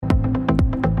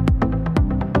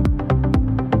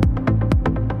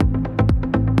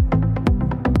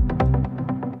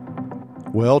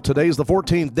Well, today's the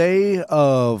 14th day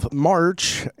of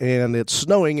March, and it's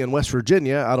snowing in West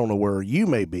Virginia. I don't know where you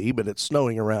may be, but it's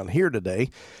snowing around here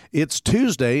today. It's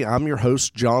Tuesday. I'm your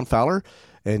host, John Fowler,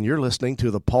 and you're listening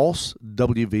to the Pulse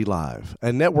WV Live,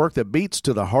 a network that beats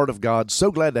to the heart of God.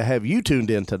 So glad to have you tuned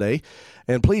in today.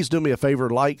 And please do me a favor,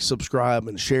 like, subscribe,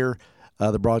 and share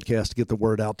the broadcast to get the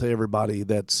word out to everybody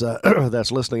that's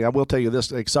that's listening. I will tell you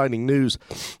this exciting news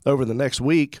over the next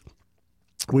week.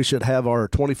 We should have our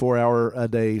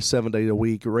 24-hour-a-day,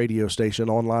 7-day-a-week radio station,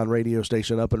 online radio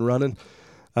station up and running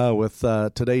with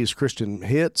today's Christian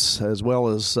hits, as well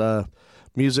as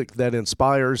music that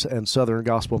inspires and Southern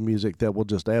gospel music that will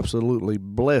just absolutely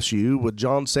bless you, with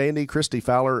John Sandy, Christy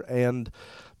Fowler, and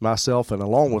myself, and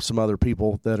along with some other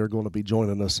people that are going to be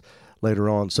joining us later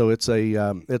on. So it's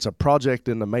a project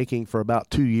in the making for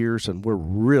about 2 years, and we're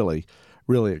really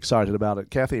excited about it.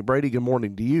 Kathy Brady, good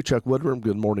morning to you. Chuck Woodrum,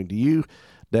 good morning to you.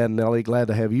 Dan and Nelly, glad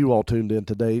to have you all tuned in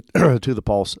today to the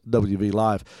Pulse WV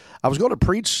Live. I was going to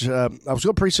preach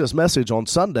this message on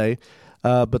Sunday,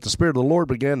 but the Spirit of the Lord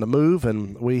began to move,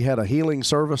 and we had a healing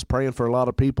service, praying for a lot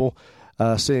of people,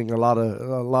 seeing a lot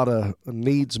of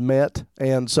needs met.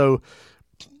 And so,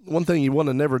 one thing you want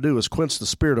to never do is quench the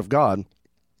Spirit of God.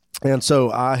 And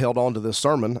so, I held on to this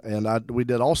sermon, and we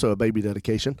did also a baby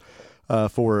dedication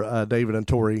for David and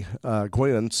Tori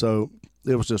Quinn. So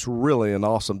it was just really an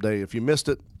awesome day. If you missed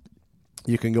it,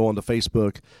 you can go onto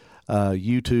Facebook,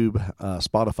 YouTube,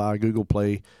 Spotify, Google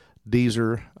Play,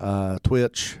 Deezer,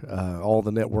 Twitch, all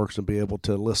the networks, and be able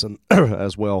to listen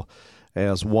as well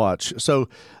as watch. So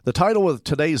the title of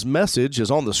today's message is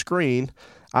on the screen,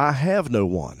 I Have No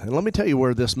One. And let me tell you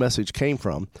where this message came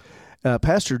from.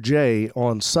 Pastor Jay,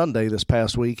 on Sunday this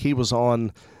past week, he was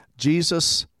on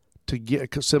Jesus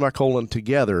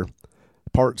Together,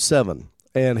 Part 7.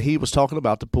 And he was talking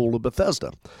about the Pool of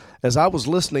Bethesda. As I was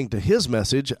listening to his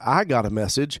message, I got a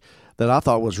message that I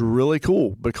thought was really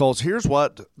cool, because here's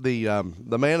what the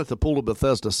man at the Pool of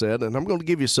Bethesda said, and I'm going to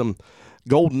give you some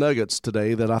gold nuggets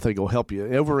today that I think will help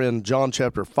you. Over in John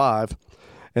chapter 5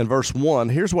 and verse 1,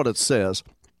 here's what it says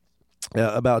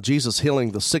about Jesus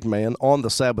healing the sick man on the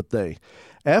Sabbath day.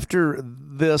 After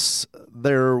this,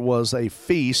 there was a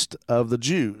feast of the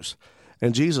Jews,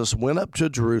 and Jesus went up to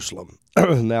Jerusalem.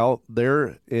 Now,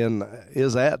 there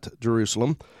is at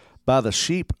Jerusalem, by the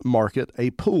sheep market,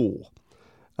 a pool,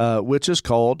 which is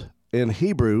called, in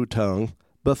Hebrew tongue,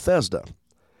 Bethesda,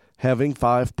 having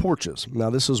 5 porches. Now,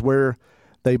 this is where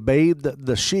they bathed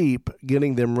the sheep,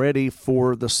 getting them ready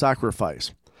for the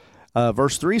sacrifice.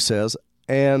 Verse 3 says,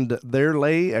 and there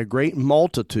lay a great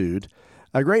multitude.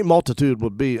 A great multitude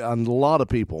would be a lot of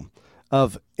people,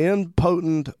 of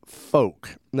impotent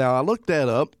folk. Now, I looked that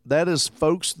up. That is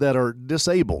folks that are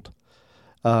disabled.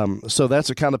 So that's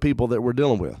the kind of people that we're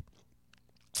dealing with.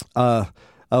 Of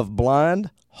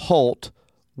blind, halt,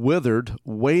 withered,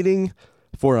 waiting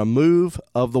for a move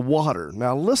of the water.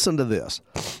 Now, listen to this,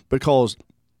 because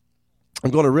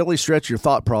I'm going to really stretch your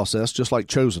thought process, just like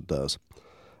Chosen does.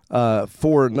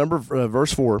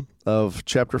 Verse 4 of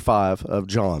chapter 5 of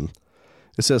John,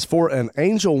 it says, for an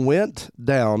angel went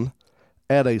down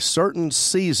at a certain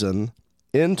season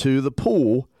into the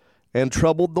pool and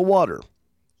troubled the water.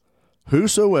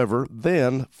 Whosoever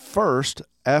then first,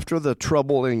 after the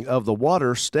troubling of the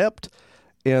water, stepped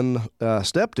in,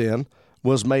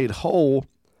 was made whole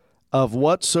of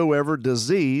whatsoever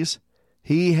disease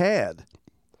he had.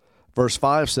 Verse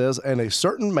 5 says, and a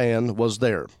certain man was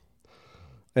there,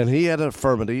 and he had an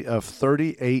infirmity of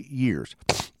 38 years.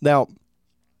 Now,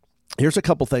 here's a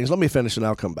couple things. Let me finish and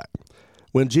I'll come back.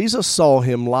 When Jesus saw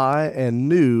him lie and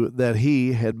knew that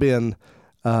he had been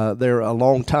there a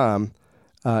long time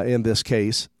in this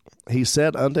case, he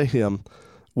said unto him,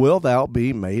 wilt thou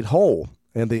be made whole?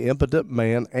 And the impotent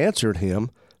man answered him,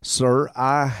 Sir,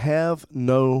 I have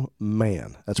no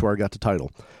man. That's where I got the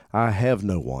title. I have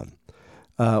no one.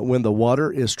 When the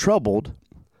water is troubled,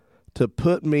 to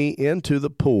put me into the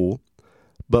pool,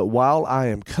 but while I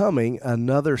am coming,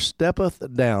 another steppeth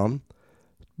down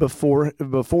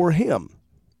before him.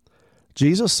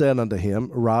 Jesus said unto him,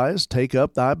 Rise, take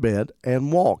up thy bed,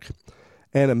 and walk.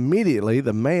 And immediately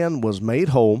the man was made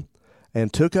whole,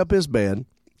 and took up his bed,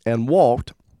 and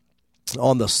walked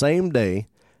on the same day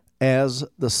as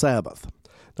the Sabbath.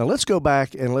 Now let's go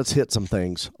back and let's hit some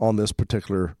things on this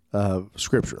particular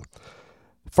scripture.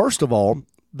 First of all,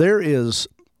 there is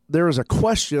a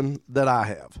question that I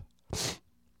have.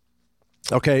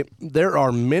 Okay, there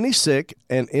are many sick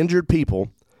and injured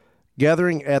people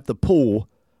gathering at the pool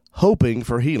hoping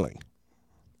for healing.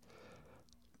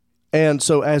 And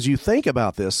so as you think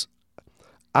about this,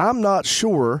 I'm not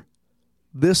sure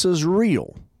this is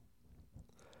real.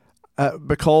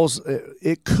 because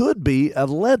it could be a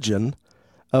legend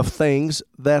of things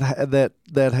that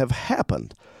have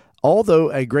happened, although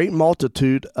a great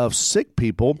multitude of sick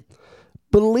people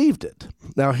believed it.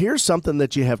 Now, here's something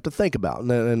that you have to think about,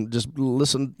 and just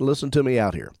listen to me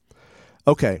out here.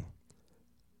 Okay,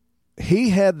 he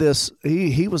had this.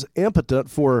 He was impotent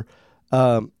for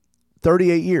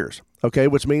 38 years. Okay,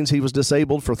 which means he was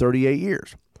disabled for 38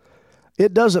 years.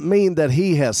 It doesn't mean that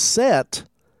he has sat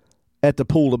at the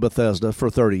pool of Bethesda for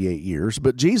 38 years,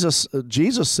 but Jesus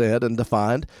said and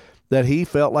defined that he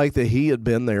felt like that he had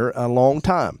been there a long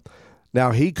time.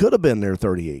 Now, he could have been there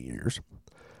 38 years,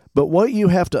 but what you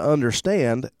have to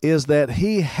understand is that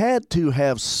he had to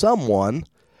have someone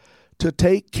to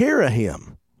take care of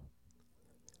him.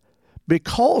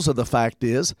 Because of the fact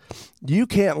is, you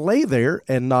can't lay there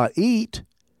and not eat.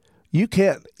 You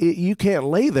can't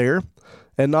lay there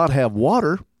and not have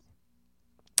water.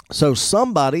 So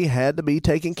somebody had to be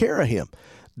taking care of him.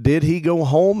 Did he go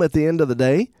home at the end of the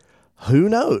day? Who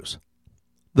knows?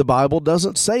 The Bible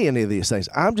doesn't say any of these things.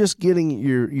 I'm just getting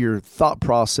your thought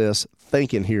process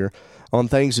thinking here on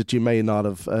things that you may not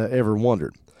have ever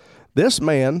wondered. This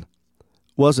man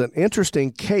was an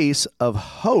interesting case of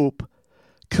hope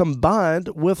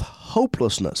combined with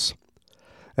hopelessness.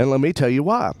 And let me tell you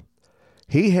why.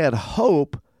 He had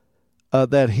hope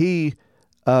he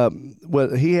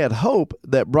had hope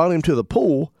that brought him to the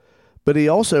pool, but he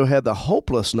also had the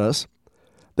hopelessness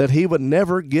that he would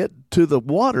never get to the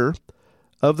water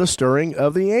of the stirring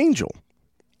of the angel.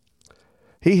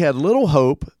 He had little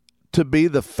hope to be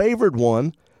the favored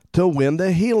one to win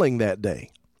the healing that day.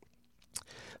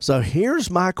 So here's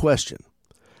my question.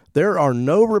 There are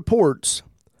no reports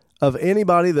of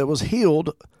anybody that was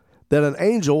healed that an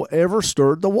angel ever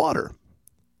stirred the water.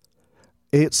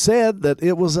 It said that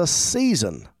it was a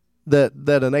season that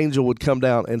an angel would come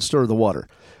down and stir the water.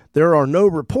 There are no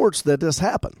reports that this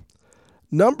happened.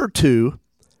 Number 2,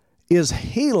 is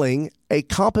healing a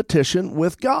competition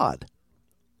with God?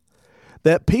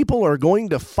 That people are going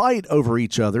to fight over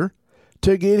each other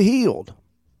to get healed?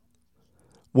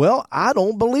 Well, I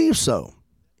don't believe so.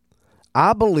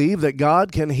 I believe that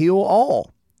God can heal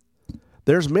all.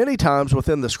 There's many times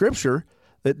within the scripture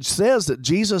that says that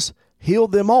Jesus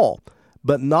healed them all,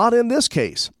 but not in this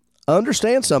case.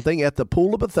 Understand something, at the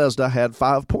pool of Bethesda had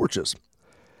 5 porches.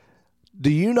 Do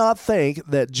you not think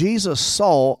that Jesus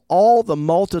saw all the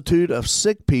multitude of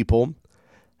sick people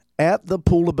at the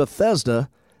pool of Bethesda,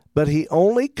 but he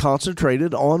only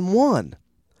concentrated on one?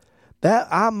 That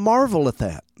I marvel at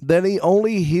that he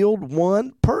only healed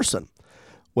one person.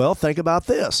 Well, think about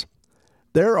this.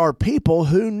 There are people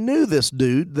who knew this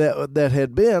dude that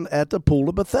had been at the pool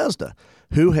of Bethesda,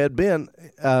 who had been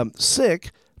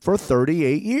sick for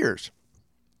 38 years.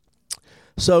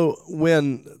 So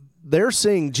when they're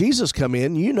seeing Jesus come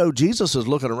in, Jesus is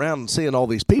looking around and seeing all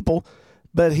these people,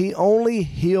 but he only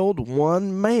healed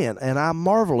one man, and I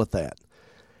marvel at that.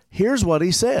 Here's what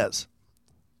he says.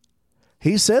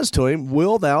 He says to him,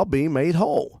 "Will thou be made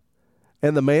whole?"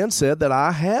 And the man said that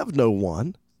I have no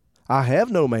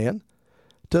man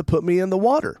to put me in the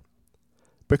water.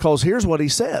 Because here's what he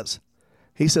says.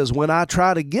 He says, when I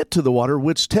try to get to the water,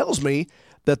 which tells me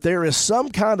that there is some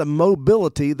kind of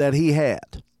mobility that he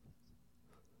had.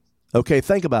 Okay,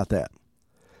 think about that.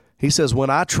 He says, when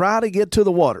I try to get to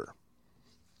the water,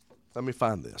 let me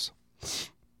find this.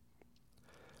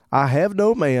 I have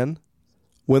no man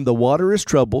when the water is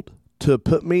troubled to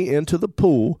put me into the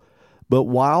pool, but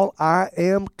while I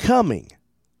am coming,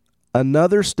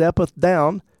 another steppeth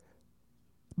down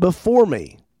before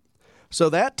me. So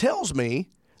that tells me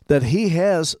that he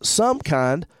has some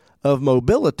kind of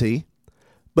mobility,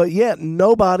 but yet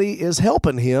nobody is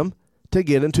helping him to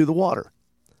get into the water.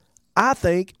 I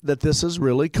think that this is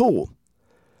really cool.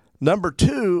 Number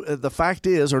 3, the fact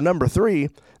is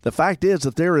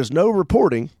that there is no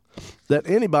reporting that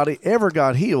anybody ever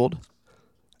got healed.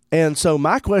 And so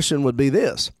my question would be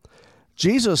this.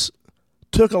 Jesus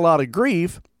took a lot of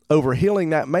grief over healing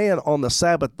that man on the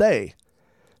Sabbath day.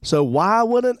 So why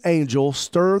would an angel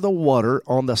stir the water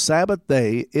on the Sabbath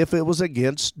day if it was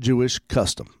against Jewish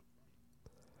custom?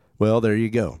 Well, there you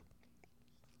go.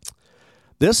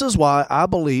 This is why I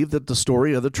believe that the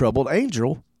story of the troubled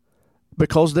angel,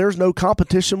 because there's no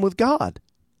competition with God.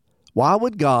 Why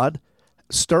would God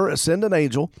send an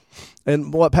angel?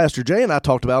 And what Pastor Jay and I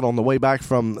talked about on the way back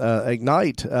from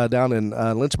Ignite down in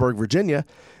Lynchburg, Virginia,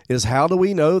 is how do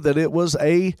we know that it was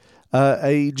a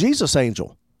Jesus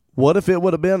angel? What if it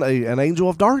would have been an angel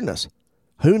of darkness?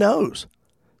 Who knows?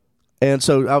 And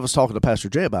so I was talking to Pastor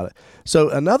Jay about it. So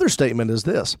another statement is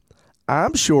this.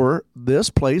 I'm sure this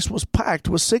place was packed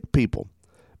with sick people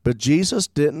But Jesus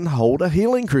didn't hold a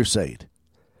healing crusade.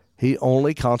 He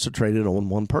only concentrated on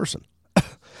one person.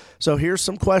 So here's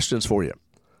some questions for you.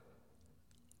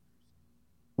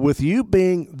 With you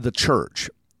being the church,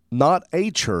 not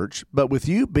a church, but with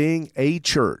you being a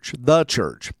church,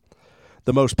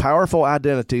 the most powerful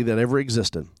identity that ever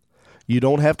existed, you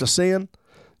don't have to sin.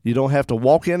 You don't have to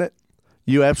walk in it.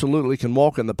 You absolutely can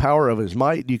walk in the power of his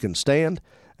might. You can stand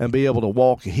and be able to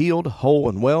walk healed, whole,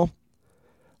 and well.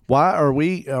 Why are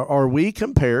we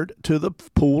compared to the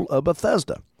pool of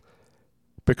Bethesda?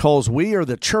 Because we are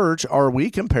the church, are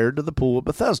we compared to the pool of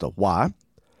Bethesda? Why?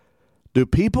 Do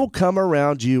people come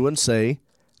around you and say,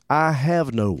 I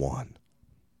have no one?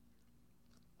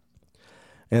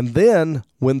 And then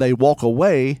when they walk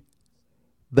away,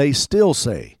 they still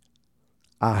say,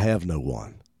 I have no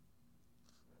one.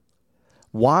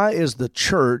 Why is the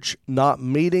church not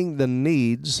meeting the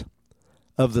needs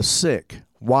of the sick?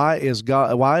 Why is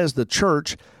the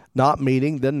church not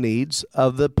meeting the needs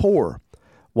of the poor?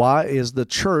 Why is the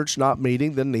church not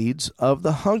meeting the needs of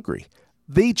the hungry?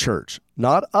 The church,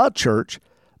 not a church,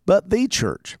 but the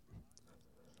church.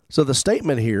 So the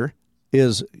statement here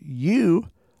is you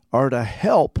are to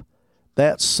help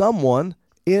that someone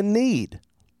in need.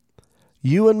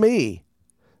 You and me,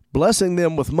 blessing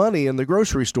them with money in the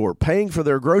grocery store, paying for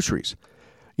their groceries.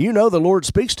 You know the Lord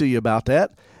speaks to you about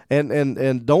that.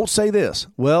 And don't say this,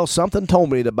 well, something told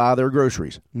me to buy their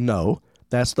groceries. No,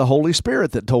 that's the Holy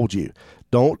Spirit that told you.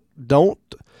 Don't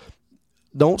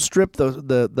strip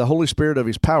the Holy Spirit of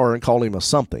his power and call him a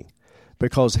something,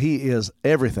 because he is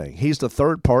everything. He's the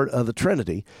third part of the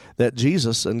Trinity that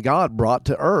Jesus and God brought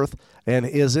to earth and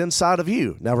is inside of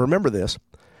you. Now remember this,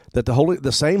 that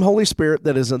the same Holy Spirit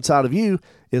that is inside of you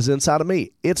is inside of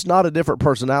me. It's not a different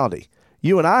personality.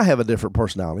 You and I have a different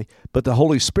personality, but the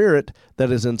Holy Spirit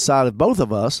that is inside of both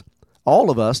of us,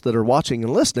 all of us that are watching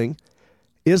and listening,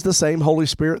 is the same Holy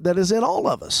Spirit that is in all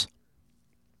of us.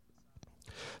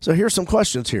 So here's some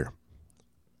questions here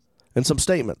and some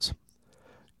statements.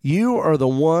 You are the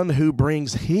one who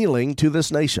brings healing to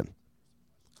this nation.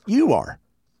 You are,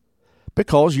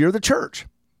 because you're the church.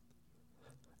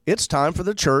 It's time for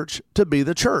the church to be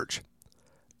the church.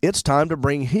 It's time to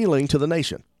bring healing to the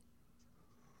nation.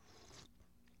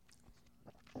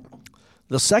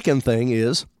 The second thing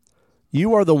is,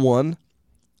 you are the one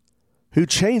who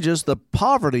changes the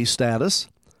poverty status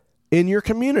in your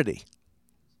community.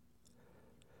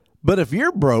 But if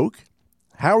you're broke,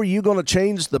 how are you going to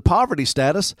change the poverty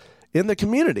status in the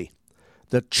community?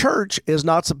 The church is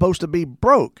not supposed to be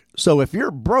broke. So if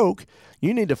you're broke,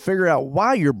 you need to figure out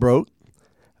why you're broke.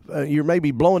 You're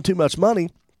maybe blowing too much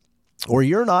money, or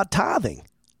you're not tithing.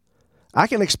 I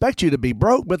can expect you to be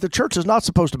broke, but the church is not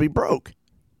supposed to be broke.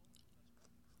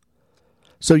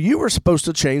 So you were supposed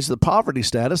to change the poverty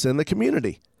status in the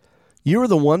community. You are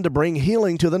the one to bring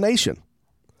healing to the nation.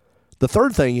 The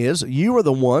third thing is, you are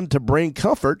the one to bring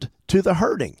comfort to the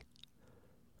hurting.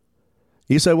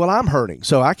 You say, well, I'm hurting,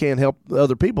 so I can't help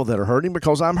other people that are hurting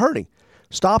because I'm hurting.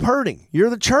 Stop hurting. You're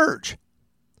the church.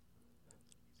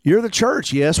 You're the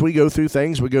church. Yes, we go through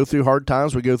things. We go through hard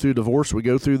times. We go through divorce. We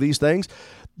go through these things.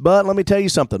 But let me tell you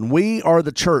something. We are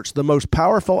the church, the most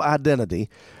powerful identity,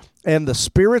 and the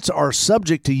spirits are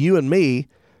subject to you and me,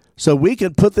 so we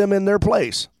can put them in their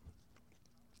place.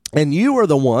 And you are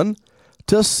the one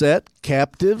to set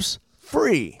captives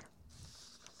free.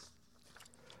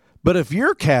 But if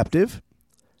you're captive,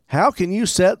 how can you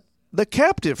set the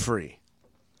captive free?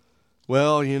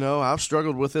 Well, I've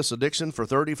struggled with this addiction for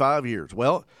 35 years.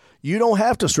 Well, you don't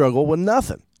have to struggle with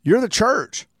nothing. You're the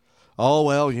church. Oh,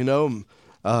 well,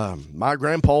 my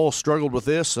grandpa struggled with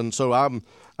this, and so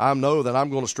I know that I'm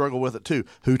going to struggle with it too.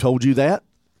 Who told you that?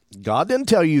 God didn't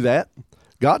tell you that.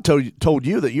 God told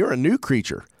you that you're a new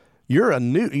creature. You're a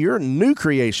new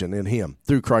creation in him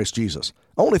through Christ Jesus.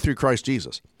 Only through Christ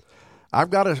Jesus. I've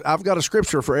got a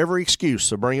scripture for every excuse,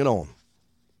 so bring it on.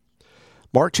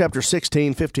 Mark chapter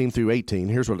 16, 15 through 18.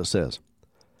 Here's what it says.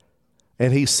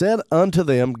 And he said unto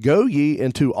them, Go ye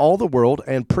into all the world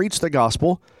and preach the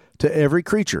gospel to every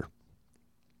creature.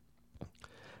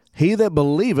 He that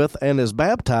believeth and is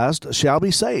baptized shall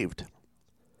be saved.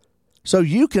 So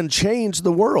you can change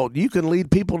the world. You can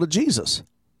lead people to Jesus.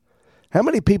 How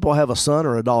many people have a son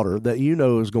or a daughter that you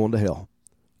know is going to hell?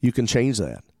 You can change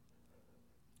that.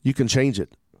 You can change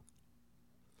it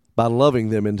by loving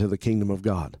them into the kingdom of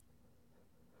God.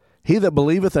 He that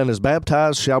believeth and is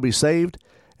baptized shall be saved,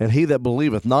 and he that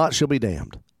believeth not shall be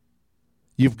damned.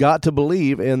 You've got to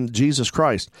believe in Jesus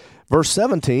Christ. Verse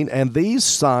 17, and these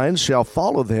signs shall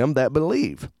follow them that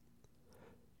believe.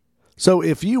 So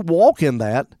if you walk in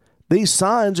that, these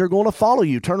signs are going to follow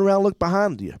you. Turn around, look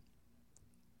behind you.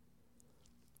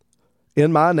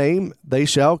 In my name they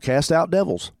shall cast out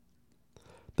devils.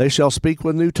 They shall speak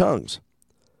with new tongues.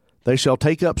 They shall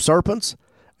take up serpents,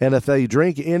 and if they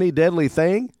drink any deadly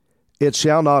thing, it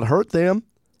shall not hurt them.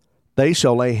 They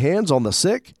shall lay hands on the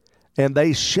sick, and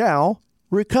they shall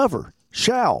recover.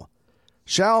 Shall.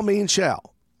 Shall means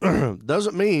shall.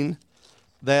 Doesn't mean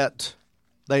that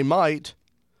they might.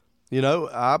 You know,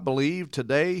 I believe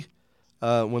today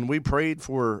when we prayed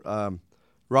for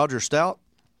Roger Stout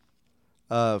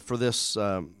for this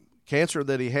cancer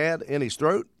that he had in his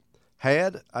throat,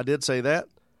 I did say that.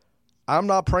 I'm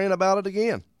not praying about it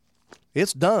again.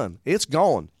 It's done. It's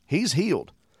gone. He's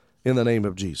healed in the name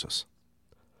of Jesus.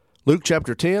 Luke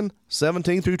chapter 10,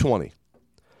 17 through 20.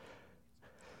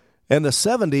 And the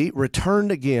 70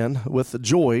 returned again with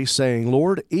joy, saying,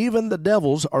 Lord, even the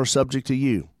devils are subject to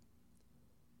you.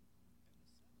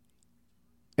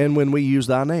 And when we use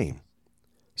thy name.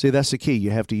 See, that's the key.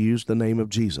 You have to use the name of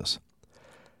Jesus.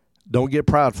 Don't get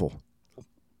prideful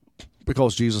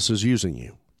because Jesus is using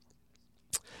you.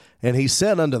 And he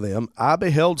said unto them, I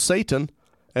beheld Satan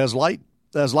as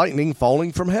lightning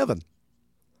falling from heaven.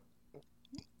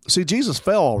 See, Jesus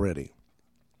fell already.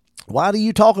 Why do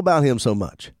you talk about him so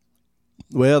much?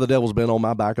 Well, the devil's been on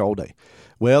my back all day.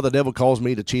 Well, the devil caused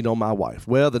me to cheat on my wife.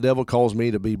 Well, the devil caused me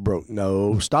to be broke.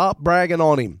 No, stop bragging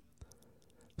on him.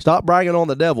 Stop bragging on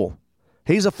the devil.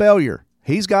 He's a failure.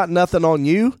 He's got nothing on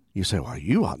you. You say, well,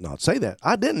 you ought not say that.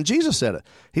 I didn't. Jesus said it.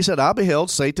 He said, I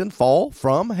beheld Satan fall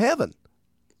from heaven.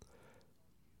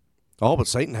 Oh, but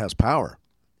Satan has power.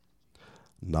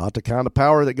 Not the kind of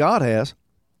power that God has.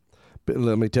 But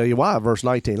let me tell you why. Verse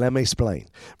 19. Let me explain.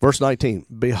 Verse 19.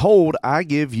 Behold, I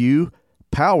give you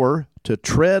power to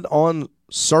tread on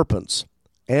serpents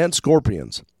and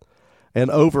scorpions, and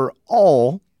over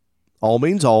all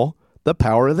means all, the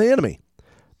power of the enemy.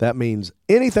 That means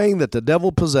anything that the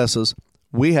devil possesses,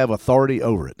 we have authority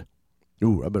over it.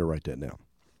 Ooh, I better write that down.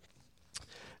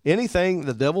 Anything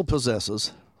the devil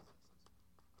possesses,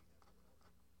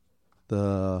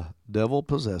 we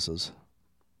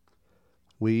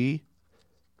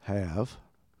have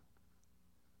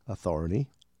authority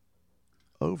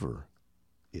over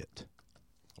it.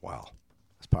 Wow,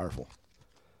 that's powerful.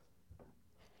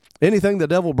 Anything the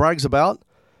devil brags about,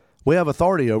 we have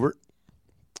authority over it,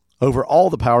 over all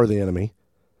the power of the enemy,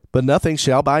 but nothing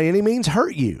shall by any means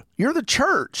hurt you. You're the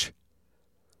church.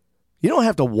 You don't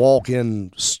have to walk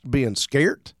in being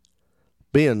scared,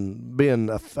 being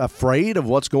afraid of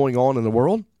what's going on in the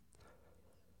world.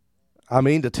 I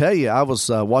mean, to tell you, I was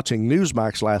watching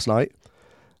Newsmax last night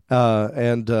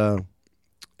and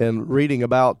reading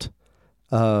about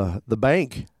the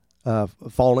bank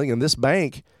falling, and this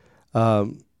bank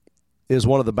is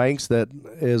one of the banks that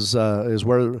is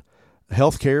where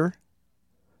healthcare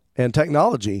and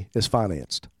technology is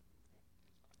financed,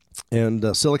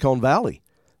 and Silicon Valley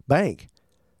Bank,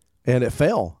 and it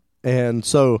fell, and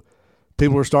so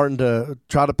people are starting to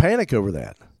try to panic over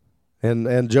that,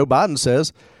 and Joe Biden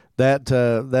says that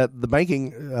the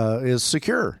banking is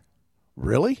secure.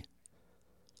 Really?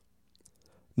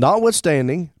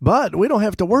 Notwithstanding, but we don't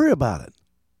have to worry about it.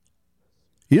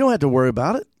 You don't have to worry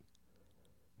about it.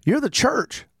 You're the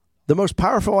church, the most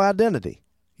powerful identity.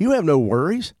 You have no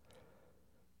worries.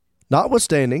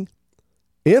 Notwithstanding,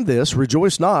 in this,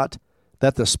 rejoice not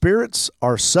that the spirits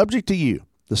are subject to you.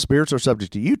 The spirits are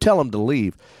subject to you. You tell them to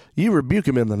leave. You rebuke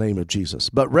them in the name of Jesus.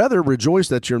 But rather rejoice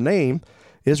that your name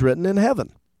is written in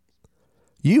heaven.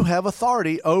 You have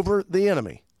authority over the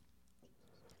enemy.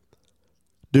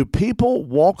 Do people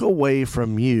walk away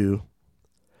from you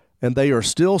and they are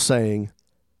still saying,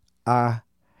 I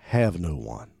have no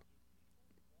one?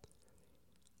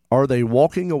 Are they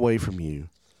walking away from you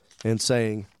and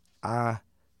saying, I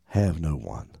have no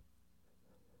one?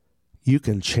 You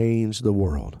can change the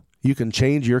world. You can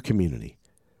change your community.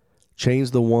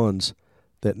 Change the ones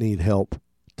that need help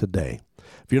today.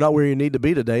 If you're not where you need to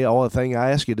be today, all the thing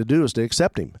I ask you to do is to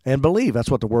accept him and believe.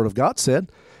 That's what the Word of God said.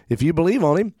 If you believe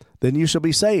on him, then you shall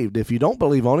be saved. If you don't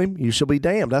believe on him, you shall be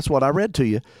damned. That's what I read to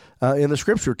you in the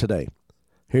Scripture today.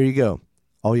 Here you go.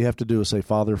 All you have to do is say,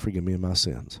 Father, forgive me of my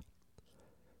sins.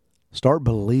 Start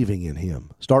believing in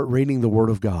him. Start reading the Word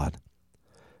of God.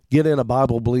 Get in a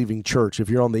Bible-believing church. If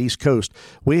you're on the East Coast,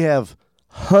 we have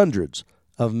hundreds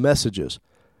of messages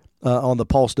on the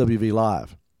Pulse WV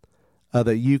Live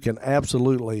that you can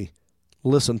absolutely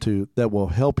listen to that will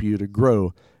help you to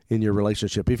grow in your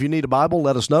relationship. If you need a Bible,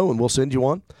 let us know, and we'll send you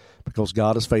one, because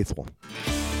God is faithful.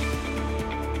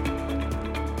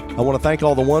 I want to thank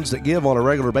all the ones that give on a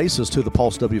regular basis to the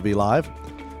Pulse WV Live.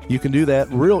 You can do that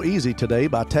real easy today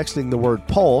by texting the word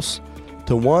PULSE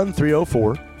to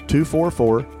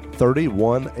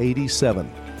 1-304-244-3187.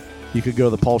 You could go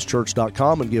to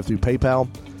thepulsechurch.com and give through PayPal,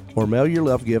 or mail your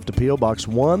love gift to P.O. Box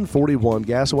 141,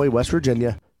 Gasaway, West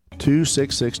Virginia,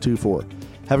 26624.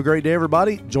 Have a great day,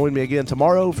 everybody. Join me again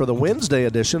tomorrow for the Wednesday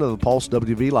edition of the Pulse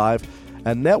WV Live,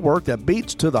 a network that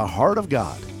beats to the heart of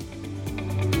God.